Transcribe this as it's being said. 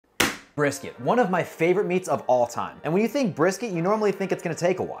Brisket, one of my favorite meats of all time. And when you think brisket, you normally think it's gonna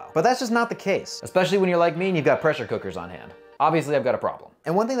take a while. But that's just not the case, especially when you're like me and you've got pressure cookers on hand. Obviously, I've got a problem.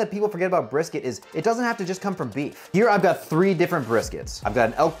 And one thing that people forget about brisket is it doesn't have to just come from beef. Here, I've got 3 different briskets. I've got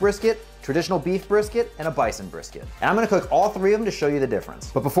an elk brisket, traditional beef brisket, and a bison brisket. And I'm gonna cook all 3 of them to show you the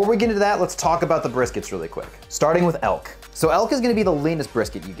difference. But before we get into that, let's talk about the briskets really quick. Starting with elk. So elk is gonna be the leanest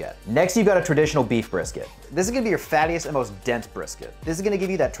brisket you get. Next, you've got a traditional beef brisket. This is gonna be your fattiest and most dense brisket. This is gonna give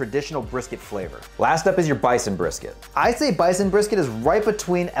you that traditional brisket flavor. Last up is your bison brisket. I say bison brisket is right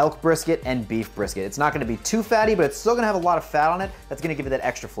between elk brisket and beef brisket. It's not gonna be too fatty, but it's still gonna have a lot of fat on it. That's gonna give you that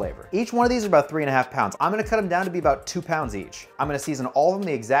extra flavor. Each one of these is about 3.5 pounds. I'm gonna cut them down to be about 2 pounds each. I'm gonna season all of them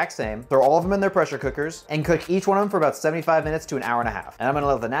the exact same, throw all of them in their pressure cookers, and cook each one of them for about 75 minutes to an hour and a half. And I'm gonna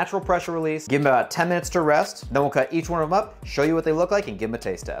let the natural pressure release, give them about 10 minutes to rest, then we'll cut each one of them up, show you what they look like, and give them a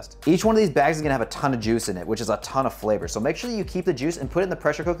taste test. Each one of these bags is gonna have a ton of juice in it, which is a ton of flavor. So make sure that you keep the juice and put it in the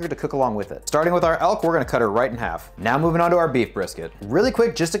pressure cooker to cook along with it. Starting with our elk, we're gonna cut her right in half. Now moving on to our beef brisket. Really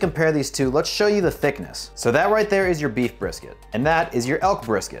quick, just to compare these two, let's show you the thickness. So that right there is your beef brisket, and that is your elk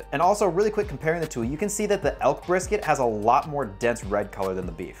brisket. And also really quick comparing the two, you can see that the elk brisket has a lot more dense red color than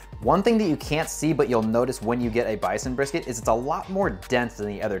the beef. One thing that you can't see but you'll notice when you get a bison brisket is it's a lot more dense than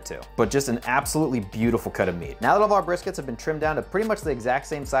the other two, but just an absolutely beautiful cut of meat. Now that all of our briskets have been trimmed down to pretty much the exact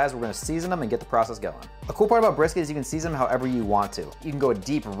same size, we're gonna season them and get the process going. A cool part about brisket is you can season them however you want to. You can go a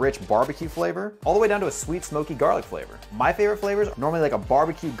deep, rich barbecue flavor, all the way down to a sweet, smoky garlic flavor. My favorite flavors are normally like a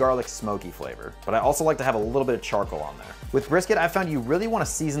barbecue garlic smoky flavor, but I also like to have a little bit of charcoal on there. With brisket, I found you really wanna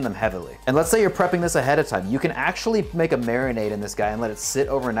season them heavily. And let's say you're prepping this ahead of time, you can actually make a marinade in this guy and let it sit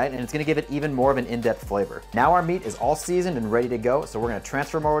overnight, and it's gonna give it even more of an in-depth flavor. Now our meat is all seasoned and ready to go, so we're gonna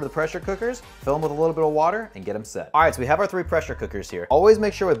transfer them over to the pressure cookers, fill them with a little bit of water, and get them set. All right, so we have our 3 pressure cookers here. Always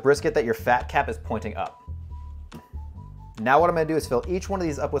make sure with brisket that your fat cap is pointing up. Now what I'm gonna do is fill each one of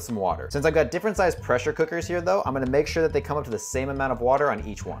these up with some water. Since I've got different size pressure cookers here though, I'm gonna make sure that they come up to the same amount of water on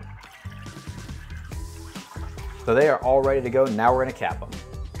each one. So they are all ready to go. Now we're gonna cap them.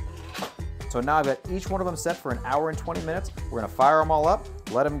 So now I've got each one of them set for an hour and 20 minutes. We're gonna fire them all up,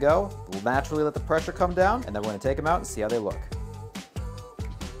 let them go. We'll naturally let the pressure come down, and then we're gonna take them out and see how they look.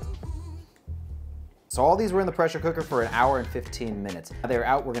 So all these were in the pressure cooker for an hour and 15 minutes. Now they're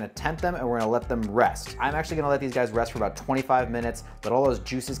out, we're gonna temp them and we're gonna let them rest. I'm actually gonna let these guys rest for about 25 minutes, let all those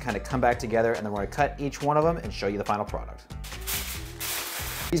juices kind of come back together, and then we're gonna cut each one of them and show you the final product.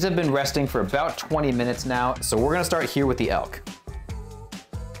 These have been resting for about 20 minutes now, so we're gonna start here with the elk.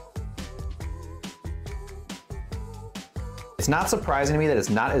 It's not surprising to me that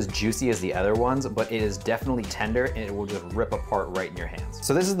it's not as juicy as the other ones, but it is definitely tender and it will just rip apart right in your hands.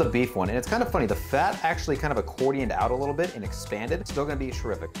 So this is the beef one, and it's kind of funny. The fat actually kind of accordioned out a little bit and expanded. It's still gonna be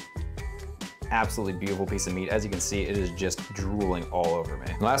terrific. Absolutely beautiful piece of meat. As you can see, it is just drooling all over me.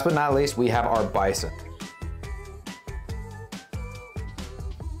 And last but not least, we have our bison.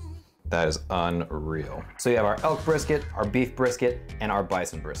 That is unreal. So you have our elk brisket, our beef brisket, and our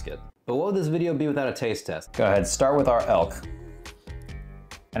bison brisket. But what would this video be without a taste test? Go ahead, start with our elk.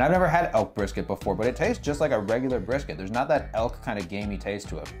 And I've never had elk brisket before, but it tastes just like a regular brisket. There's not that elk kind of gamey taste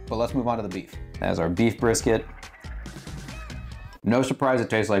to it. But let's move on to the beef. That's our beef brisket. No surprise it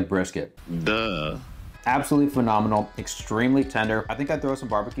tastes like brisket. Duh. Absolutely phenomenal, extremely tender. I think I'd throw some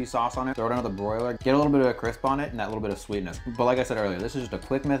barbecue sauce on it, throw it under the broiler, get a little bit of a crisp on it, and that little bit of sweetness. But like I said earlier, this is just a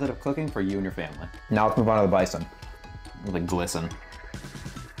quick method of cooking for you and your family. Now let's move on to the bison. Really glisten.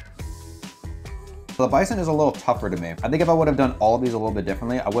 The bison is a little tougher to me. I think if I would have done all of these a little bit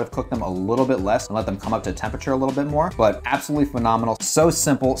differently, I would have cooked them a little bit less and let them come up to temperature a little bit more, but absolutely phenomenal. So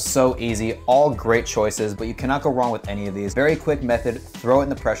simple, so easy, all great choices, but you cannot go wrong with any of these. Very quick method, throw it in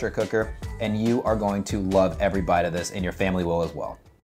the pressure cooker, and you are going to love every bite of this, and your family will as well.